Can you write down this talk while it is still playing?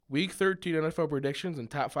Week 13 NFL predictions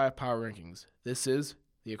and top 5 power rankings. This is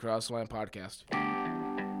the Across the Line podcast.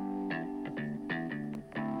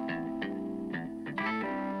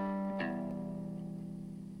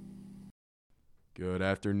 Good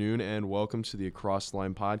afternoon and welcome to the Across the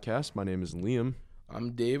Line podcast. My name is Liam.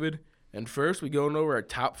 I'm David, and first we're going over our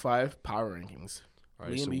top 5 power rankings. All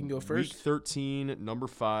right, Liam, so you can go first. Week 13, number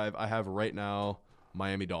 5, I have right now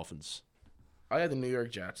Miami Dolphins. I have the New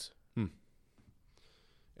York Jets.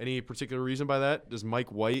 Any particular reason by that? Does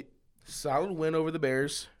Mike White? Solid win over the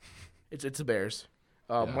Bears. It's the Bears.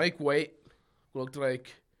 Mike White looked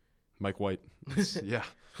like Mike White. Yeah.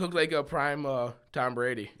 looked like a prime Tom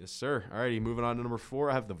Brady. Yes, sir. All righty, moving on to number 4.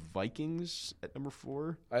 I have the Vikings at number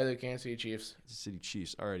 4. I have the Kansas City Chiefs. Kansas City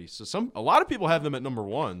Chiefs. All righty. So a lot of people have them at number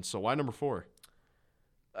 1. So why number 4?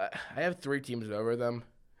 I have 3 teams over them,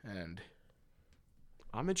 and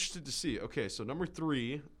I'm interested to see. Okay, so number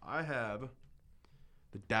 3, I have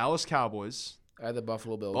the Dallas Cowboys. I have the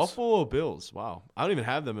Buffalo Bills. Buffalo Bills. Wow. I don't even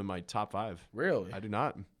have them in my top 5. Really? I do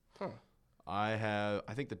not. Huh. I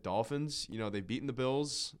think the Dolphins, they've beaten the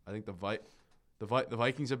Bills. I think the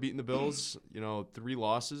Vikings have beaten the Bills, 3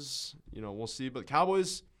 losses. We'll see. But the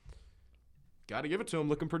Cowboys, got to give it to them.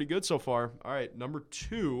 Looking pretty good so far. All right, number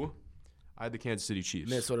 2, I had the Kansas City Chiefs.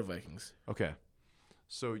 Minnesota Vikings. Okay.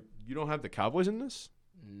 So you don't have the Cowboys in this?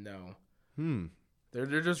 No. They're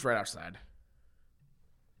They're just right outside.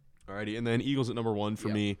 Alrighty, and then Eagles at number 1 for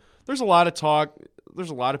Yep. me. There's a lot of talk.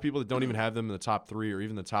 There's a lot of people that don't even have them in the top 3 or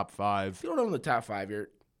even the top 5. If you don't know in the top 5, you're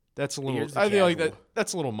That's a little. Here's the I feel like casual.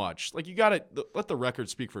 that's a little much. Like you got to let the record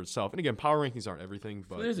speak for itself. And again, power rankings aren't everything,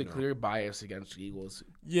 but there's a clear bias against the Eagles.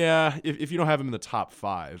 yeah, if you don't have them in the top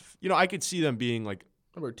 5, I could see them being like,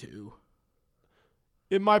 Number 2.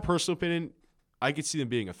 in my personal opinion, I could see them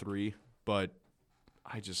being a 3, but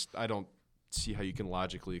I don't see how you can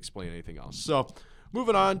logically explain anything else. So,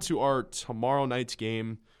 moving on to our tomorrow night's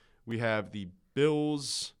game, we have the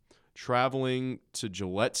Bills traveling to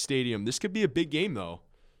Gillette Stadium. This could be a big game, though.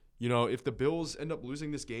 If the Bills end up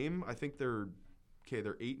losing this game, I think they're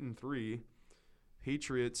 8-3.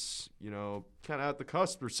 Patriots, kind of at the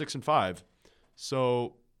cusp, they're 6-5.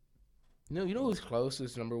 So, You know who's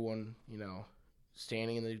closest number 1,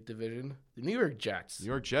 standing in the division? The New York Jets. New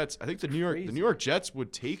York Jets. I think the Crazy. New York Jets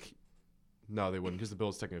would take. No, they wouldn't because the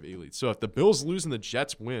Bills technically have 8 leads. So if the Bills lose and the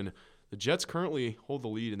Jets win, the Jets currently hold the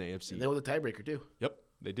lead in the AFC. And they hold the tiebreaker, too. Yep,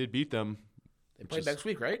 they did beat them. They play next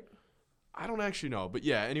week, right? I don't actually know, but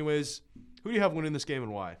yeah. Anyways, who do you have winning this game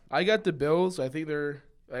and why? I got the Bills. I think they're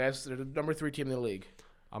the number 3 team in the league.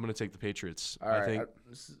 I'm gonna take the Patriots. All right.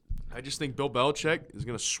 I just think Bill Belichick is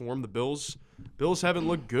gonna swarm the Bills. Bills haven't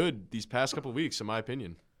looked good these past couple of weeks, in my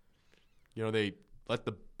opinion. They let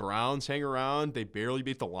the Browns hang around. They barely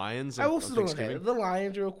beat the Lions. I will on say Thanksgiving. the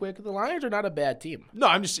Lions real quick. The Lions are not a bad team. No,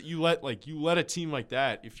 I'm just you let a team like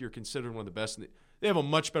that, if you're considered one of the best, they have a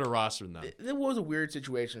much better roster than that. It was a weird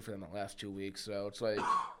situation for them the last 2 weeks, so it's like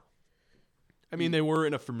I mean, they were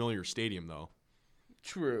in a familiar stadium though.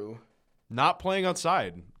 true. Not playing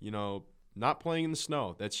outside, not playing in the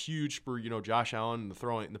snow. That's huge for Josh Allen and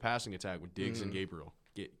the passing attack with Diggs and Gabriel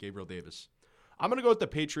Davis. I'm gonna go with the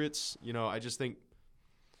Patriots. I just think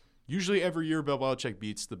usually every year Bill Belichick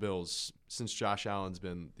beats the Bills since Josh Allen's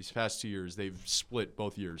been these past 2 years. They've split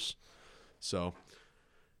both years, so.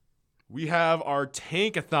 We have our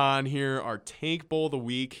Tankathon here, our Tank Bowl of the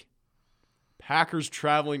week. Packers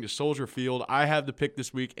traveling to Soldier Field. I have the pick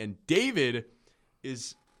this week, and I'm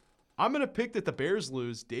going to pick that the Bears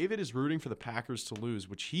lose. David is rooting for the Packers to lose,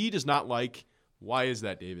 which he does not like. Why is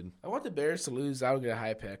that, David? I want the Bears to lose. I would get a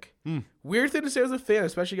high pick. Weird thing to say as a fan,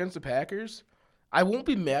 especially against the Packers. I won't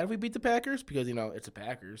be mad if we beat the Packers because, it's the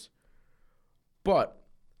Packers. But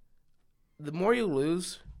the more you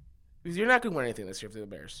lose, because you're not going to win anything this year for the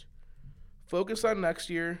Bears. Focus on next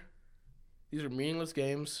year. These are meaningless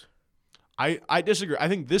games. I disagree. I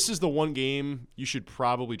think this is the one game you should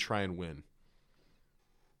probably try and win.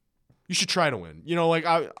 You should try to win.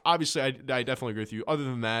 Obviously, I definitely agree with you. Other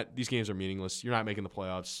than that, these games are meaningless. You're not making the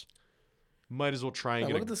playoffs. Might as well try and Now,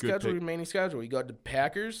 get look a at the good schedule, pick. remaining schedule. You got the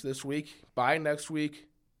Packers this week, bye next week,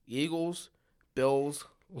 Eagles, Bills,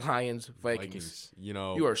 Lions, Vikings.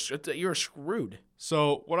 You're screwed.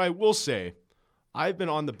 So what I will say, I've been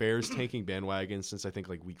on the Bears tanking bandwagon since I think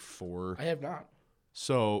like week 4. I have not.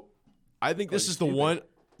 So I think this is the one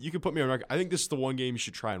you can put me on record. I think this is the one game you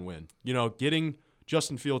should try and win. Getting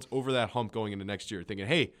Justin Fields over that hump going into next year, thinking,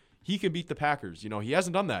 hey, he can beat the Packers. He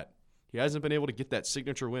hasn't done that. He hasn't been able to get that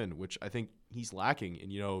signature win, which I think he's lacking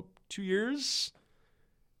in, 2 years.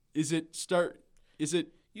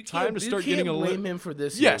 You time to start getting a blame him for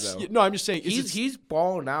this. Yes, year, though. no, I'm just saying He's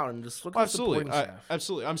balling out and just look at the absolutely, supporting staff.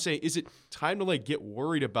 absolutely. I'm saying, is it time to like get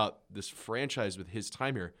worried about this franchise with his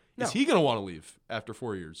time here? No. Is he going to want to leave after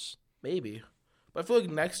 4 years? Maybe, but I feel like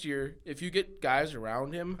next year, if you get guys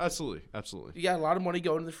around him, Absolutely, absolutely. you got a lot of money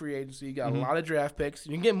going to the free agency. You got a lot of draft picks.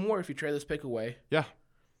 You can get more if you trade this pick away. Yeah,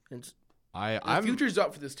 And the I'm. future's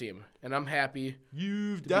up for this team, and I'm happy.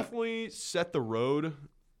 You've definitely set the road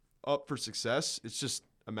up for success. It's just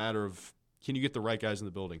a matter of can you get the right guys in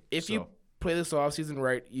the building. If you play this offseason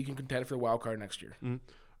right, you can contend for the wild card next year.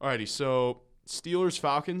 Alrighty, so Steelers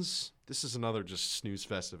Falcons. This is another just snooze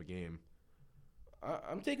fest of a game.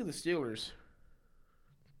 I'm taking the Steelers.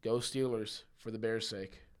 Go Steelers for the Bears'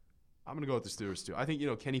 sake. I'm gonna go with the Steelers too. I think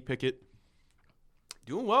Kenny Pickett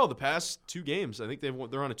doing well the past 2 games. I think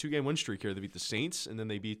they're on a 2-game win streak here. They beat the Saints and then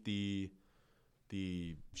they beat the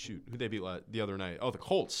who they beat the other night? Oh, the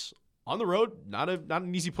Colts on the road. Not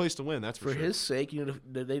an easy place to win. That's for sure. his sake,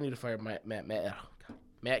 they need to fire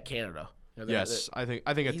Matt Canada. Yes, I think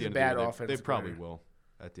at the end of the year they probably will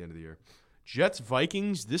at the end of the year. Jets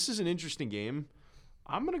Vikings. This is an interesting game.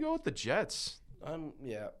 I'm gonna go with the Jets.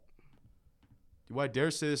 Yeah. Do I dare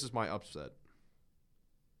say this is my upset?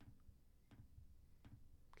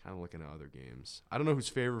 Kind of looking at other games. I don't know who's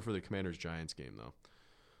favored for the Commanders-Giants game, though.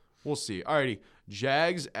 We'll see. Alrighty.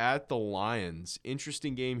 Jags at the Lions.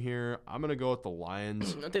 Interesting game here. I'm going to go with the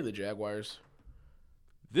Lions. I'll take the Jaguars.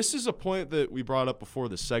 This is a point that we brought up before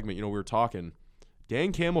the segment. We were talking.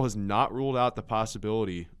 Dan Campbell has not ruled out the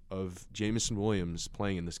possibility of Jameson Williams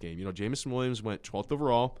playing in this game. Jameson Williams went 12th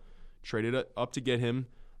overall, traded up to get him.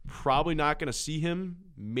 Probably not going to see him.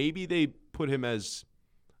 Maybe they put him as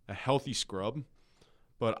a healthy scrub.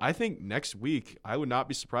 But I think next week, I would not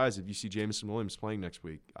be surprised if you see Jameson Williams playing next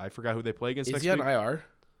week. I forgot who they play against next week. Is he on IR?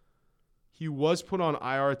 He was put on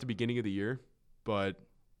IR at the beginning of the year, but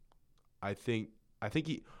I think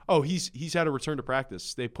he's had a return to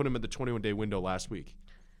practice. They put him at the 21-day window last week.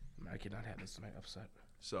 I cannot have this tonight upset.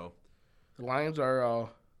 So the Lions are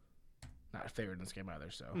not favored in this game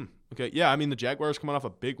either. So okay, yeah. I mean, the Jaguars coming off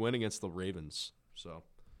a big win against the Ravens. So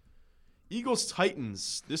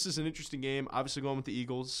Eagles-Titans. This is an interesting game. Obviously going with the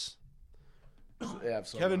Eagles. Yeah,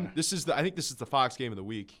 absolutely. Kevin, I think this is the Fox game of the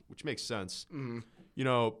week, which makes sense.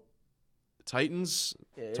 Mm-hmm. Titans,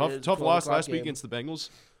 tough loss last week against the Bengals.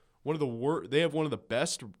 They have one of the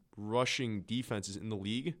best rushing defenses in the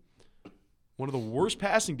league. One of the worst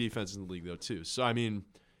passing defenses in the league, though, too. So, I mean,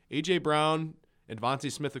 A.J. Brown and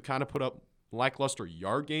Devontae Smith have kind of put up lackluster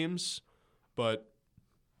yard games, but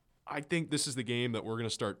I think this is the game that we're going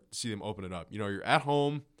to start to see them open it up. You're at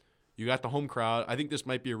home. You got the home crowd. I think this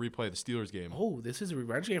might be a replay of the Steelers game. Oh, this is a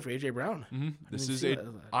revenge game for A.J. Brown.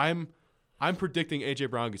 Mm-hmm. I'm predicting A.J.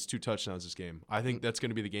 Brown gets 2 touchdowns this game. I think that's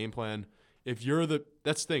going to be the game plan. That's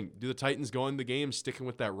the thing. Do the Titans go in the game sticking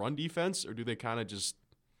with that run defense, or do they kind of just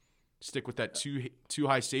stick with that two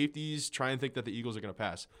high safeties, try and think that the Eagles are going to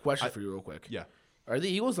pass? Question for you real quick. Yeah. Are the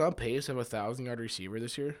Eagles on pace to have a 1,000-yard receiver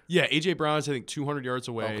this year? Yeah, A.J. Brown's, I think, 200 yards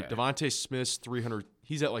away. Okay. Devontae Smith's 300.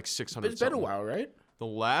 He's at like 600. But it's been a while, right? The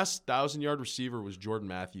last 1,000-yard receiver was Jordan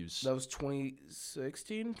Matthews. That was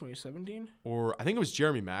 2016, 2017? Or I think it was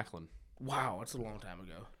Jeremy Maclin. Wow, that's a long time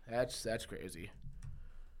ago. That's crazy.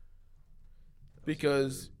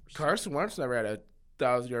 Because Carson Wentz never had a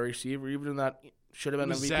 1,000-yard receiver, even in that should have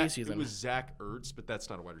been MVP season. It was Zach Ertz, but that's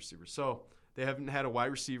not a wide receiver. So they haven't had a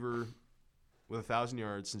wide receiver with 1,000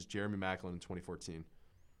 yards since Jeremy Maclin in 2014.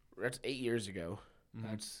 That's 8 years ago. Mm-hmm.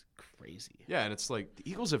 That's crazy. Yeah, and it's like the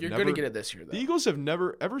Eagles have You're never. You're going to get it this year, though. The Eagles have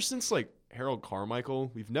never, ever since like Harold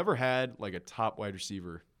Carmichael, we've never had like a top wide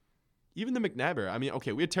receiver. Even the McNabb era. I mean,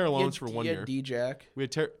 okay, we had Terrell Owens for 1 year. D-Jack. We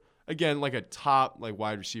had again, like a top like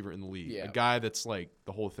wide receiver in the league. Yeah. A guy that's like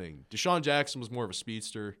the whole thing. Deshaun Jackson was more of a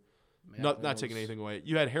speedster. Not taking anything away.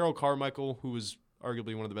 You had Harold Carmichael, who was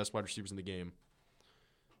arguably one of the best wide receivers in the game.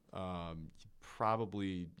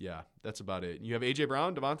 Probably, yeah, that's about it. You have A.J.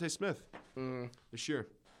 Brown, Devontae Smith this year.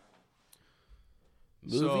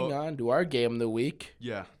 Moving on to our game of the week.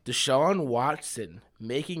 Yeah. Deshaun Watson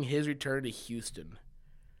making his return to Houston.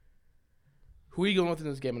 Who are you going with in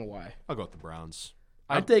this game and why? I'll go with the Browns.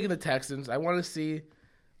 I'm taking the Texans. I want to see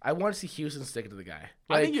Houston sticking to the guy.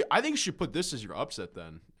 I think you should put this as your upset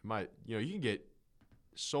then. You can get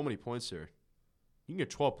so many points here. You can get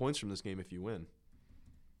 12 points from this game if you win.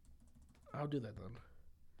 I'll do that then.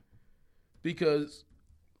 Because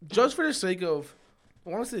just for the sake of, I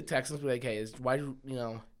want to see the Texans be like, hey, why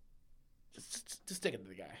just stick it to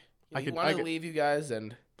the guy. I want to leave you guys,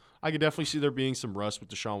 and I could definitely see there being some rust with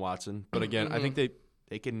Deshaun Watson. But again, I think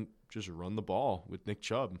they can just run the ball with Nick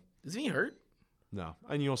Chubb. Is he hurt? No.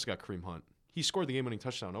 And you also got Kareem Hunt. He scored the game-winning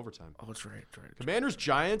touchdown in overtime. Oh, that's right. That's right. Commanders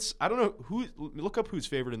Giants. I don't know who. Look up who's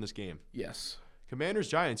favored in this game. Yes. Commanders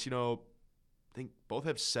Giants. I think both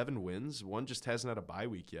have 7 wins. One just hasn't had a bye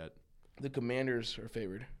week yet. The Commanders are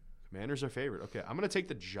favored. Commanders are favored. Okay, I'm gonna take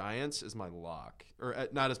the Giants as my lock, or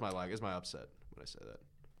not as my lock, as my upset when I say that.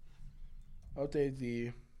 I'll take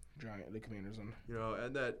the Commanders on.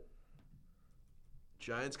 And that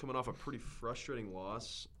Giants coming off a pretty frustrating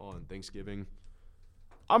loss on Thanksgiving.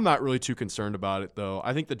 I'm not really too concerned about it though.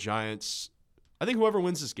 I think the Giants. I think whoever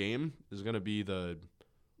wins this game is gonna be the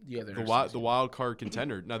wild card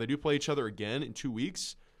contender. Now they do play each other again in 2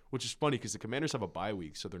 weeks, which is funny because the Commanders have a bye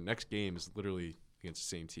week, so their next game is literally against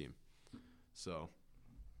the same team. So,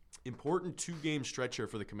 important 2-game stretch here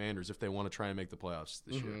for the Commanders if they want to try and make the playoffs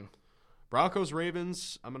this year. Broncos,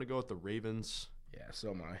 Ravens. I'm going to go with the Ravens. Yeah,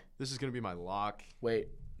 so am I. This is going to be my lock. Wait,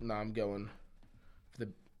 no, I'm going.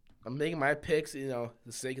 I'm making my picks, the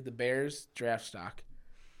sake of the Bears draft stock.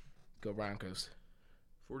 Go Broncos.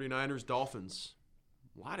 49ers, Dolphins.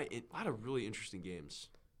 A lot of really interesting games.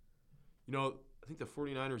 I think the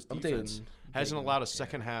 49ers defense hasn't allowed a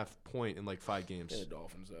second-half point in like 5 games. The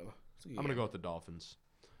Dolphins, though. I'm going to go with the Dolphins.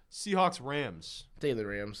 Seahawks, Rams. Take the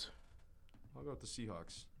Rams. I'll go with the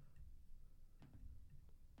Seahawks.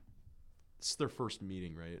 This is their first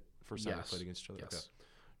meeting, right? First time they played against each other. Yes. Okay.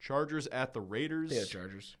 Chargers at the Raiders. Yeah,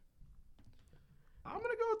 Chargers. I'm going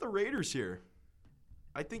to go with the Raiders here.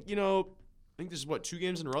 I think, this is 2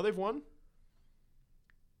 games in a row they've won?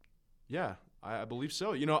 Yeah, I believe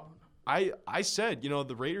so. I said,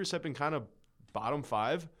 the Raiders have been kind of bottom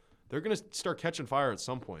 5. They're going to start catching fire at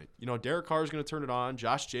some point. Derek Carr is going to turn it on.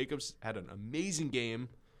 Josh Jacobs had an amazing game.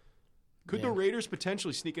 Could the Raiders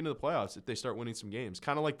potentially sneak into the playoffs if they start winning some games?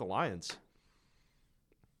 Kind of like the Lions.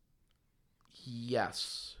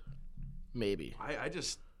 Yes. Maybe. I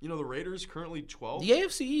just, the Raiders currently 12. The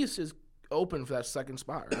AFC East is open for that second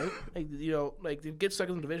spot, right? To get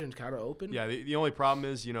second in the division is kind of open. Yeah, the only problem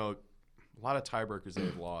is, a lot of tiebreakers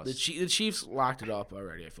they've lost. The Chiefs locked it up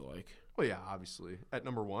already, I feel like. Well, yeah, obviously. At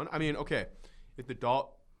number 1. I mean, okay, if the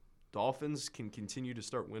Dolphins can continue to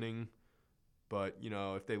start winning, but,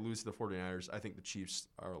 if they lose to the 49ers, I think the Chiefs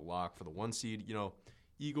are a lock for the 1 seed.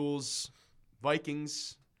 Eagles,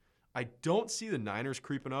 Vikings. I don't see the Niners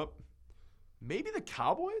creeping up. Maybe the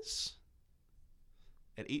Cowboys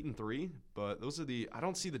at 8-3, but I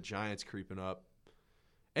don't see the Giants creeping up.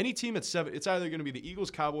 Any team at 7, it's either going to be the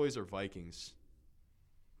Eagles, Cowboys, or Vikings.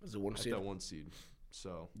 Is it 1 seed? That 1 seed.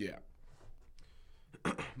 So yeah.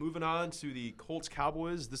 Moving on to the Colts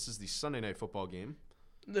Cowboys. This is the Sunday night football game.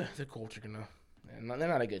 The Colts are they're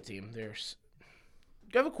not a good team.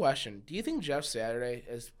 I have a question. Do you think Jeff Saturday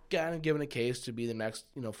is kind of given a case to be the next,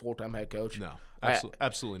 full-time head coach? No,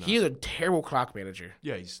 absolutely not. He is a terrible clock manager.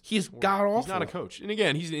 Yeah, he's god awful. He's not a coach, and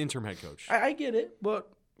again, he's an interim head coach. I get it, but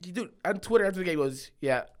dude, on Twitter after the game goes,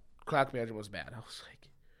 "Yeah, clock management was bad." I was like,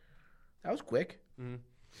 that was quick. Mm-hmm.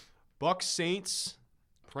 Bucs Saints.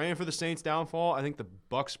 Praying for the Saints' downfall. I think the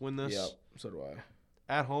Bucs win this. Yeah, so do I.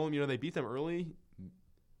 At home, they beat them early.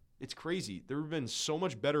 It's crazy. There have been so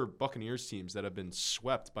much better Buccaneers teams that have been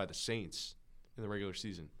swept by the Saints in the regular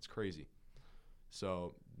season. It's crazy.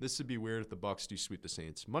 So this would be weird if the Bucs do sweep the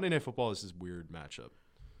Saints. Monday Night Football is this weird matchup.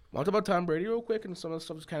 Want to talk about Tom Brady real quick and some of the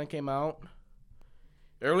stuff that kind of came out?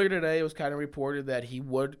 Earlier today, it was kind of reported that he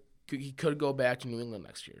could go back to New England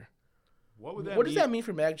next year. What would that mean? What does that mean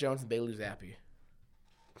for Mac Jones and Bailey Zappi?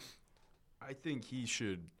 I think he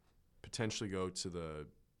should potentially go to the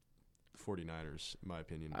 49ers, in my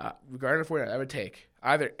opinion. Regarding the 49ers, I would take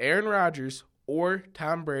either Aaron Rodgers or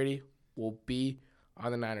Tom Brady will be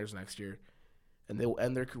on the Niners next year, and they will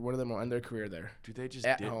one of them will end their career there. Do they just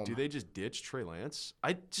home. Do they just ditch Trey Lance?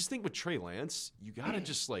 I just think with Trey Lance, you gotta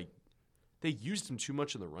just they used him too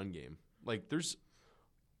much in the run game. There's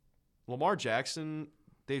Lamar Jackson.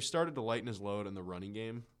 They've started to lighten his load in the running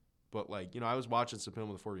game. But, I was watching some film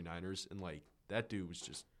with the 49ers, and, that dude was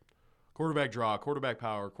just quarterback draw, quarterback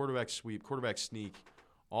power, quarterback sweep, quarterback sneak,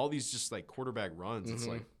 all these just, quarterback runs.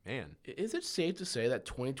 Mm-hmm. It's man. Is it safe to say that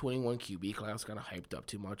 2021 QB class kind of hyped up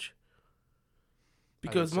too much?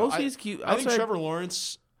 Because most of these I think Trevor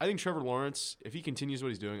Lawrence, if he continues what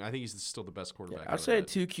he's doing, I think he's still the best quarterback. Outside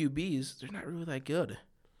 2 QBs, they're not really that good.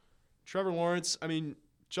 Trevor Lawrence,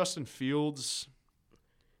 Justin Fields,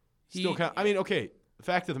 still kind of, okay. The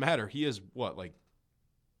fact of the matter, he has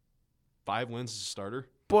 5 wins as a starter.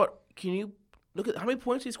 But can you look at how many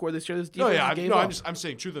points he scored this year? I'm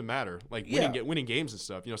saying truth of the matter, winning games and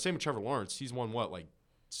stuff. Same with Trevor Lawrence. He's won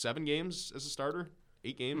 7 games as a starter,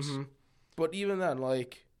 8 games. Mm-hmm. But even then,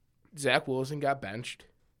 Zach Wilson got benched.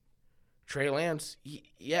 Trey Lance,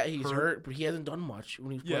 he's hurt, but he hasn't done much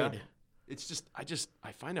when he's played. it's just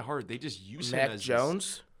I find it hard. They just use him Mac as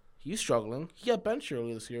Jones, he's struggling. He got benched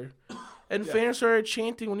early this year. And fans started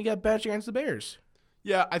chanting when he got benched against the Bears.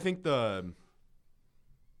 Yeah, I think the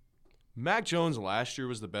Mac Jones last year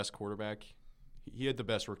was the best quarterback. He had the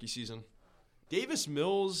best rookie season. Davis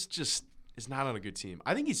Mills just is not on a good team.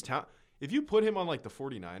 I think he's if you put him on like the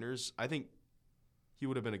 49ers, I think he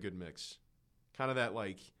would have been a good mix. Kind of that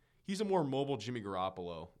like he's a more mobile Jimmy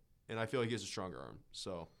Garoppolo, and I feel like he has a stronger arm.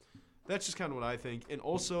 So that's just kind of what I think. And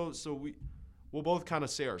also, we'll both kind of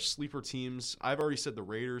say our sleeper teams. I've already said the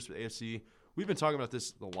Raiders with AFC. We've been talking about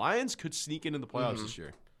this. The Lions could sneak into the playoffs this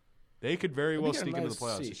year. They could very well sneak into the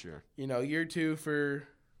playoffs this year. You know, year two for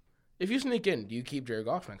 – if you sneak in, do you keep Jared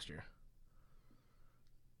Goff next year?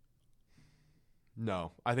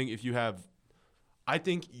 No. I think if you have – I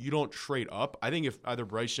think you don't trade up. I think if either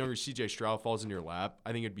Bryce Young or C.J. Stroud falls in your lap,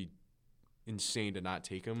 I think it'd be insane to not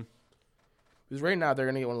take him. Because right now they're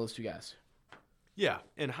going to get one of those two guys. Yeah,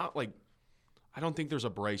 and how like I don't think there's a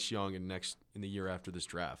Bryce Young in the year after this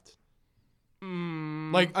draft.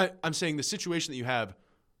 Like I'm saying, the situation that you have,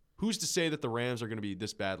 who's to say that the Rams are going to be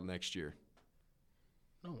this bad next year?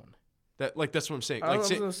 No one. That's what I'm saying. I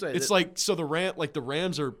was gonna say it's like so the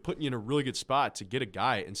Rams are putting you in a really good spot to get a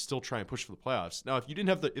guy and still try and push for the playoffs. Now, if you didn't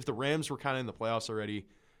have if the Rams were kind of in the playoffs already,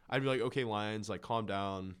 I'd be like, okay, Lions, like calm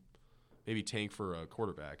down, maybe tank for a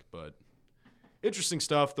quarterback, but. Interesting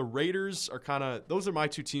stuff. The Raiders are those are my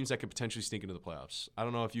two teams that could potentially sneak into the playoffs. I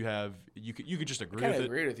don't know if you could just agree with it. I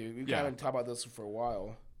agree with you. We've kind of talked about this for a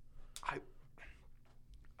while.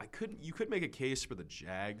 You could make a case for the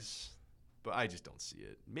Jags, but I just don't see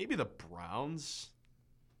it. Maybe the Browns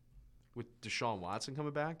with Deshaun Watson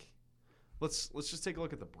coming back. Let's just take a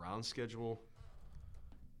look at the Browns schedule.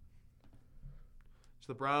 So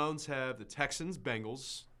the Browns have the Texans,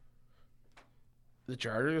 Bengals. The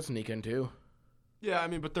Chargers sneak in too. Yeah, I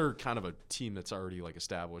mean, but they're kind of a team that's already like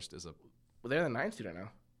established as a. Well, they're the 9th seed right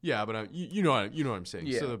now. Yeah, but you know what I'm saying.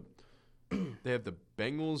 Yeah. So they have the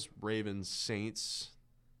Bengals, Ravens, Saints,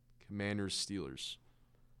 Commanders, Steelers.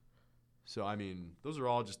 So I mean, those are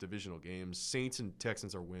all just divisional games. Saints and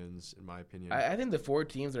Texans are wins, in my opinion. I think the 4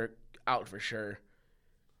 teams are out for sure.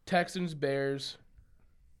 Texans, Bears,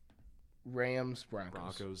 Rams,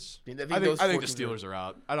 Broncos. I think the Steelers are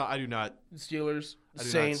out. I do not. Steelers, I do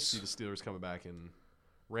Saints. not see the Steelers coming back, and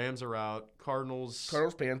Rams are out. Cardinals,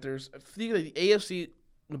 Panthers. I think the AFC,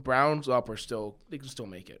 the Browns up are still. They can still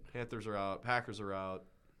make it. Panthers are out. Packers are out.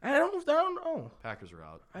 I don't know. Packers are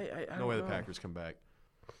out. I no way the Packers come back.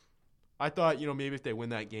 I thought maybe if they win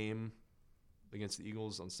that game against the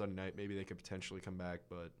Eagles on Sunday night, maybe they could potentially come back,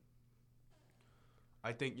 but.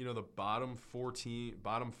 I think the bottom 5 teams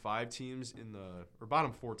bottom 4 teams in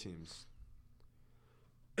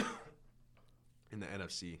the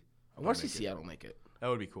NFC. I want to see Seattle make it. That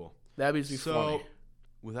would be cool. That'd be funny.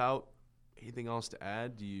 Without anything else to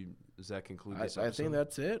add, does that conclude this episode? I think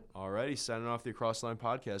that's it. Alrighty, signing off the Across the Line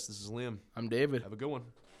podcast. This is Liam. I'm David. Have a good one.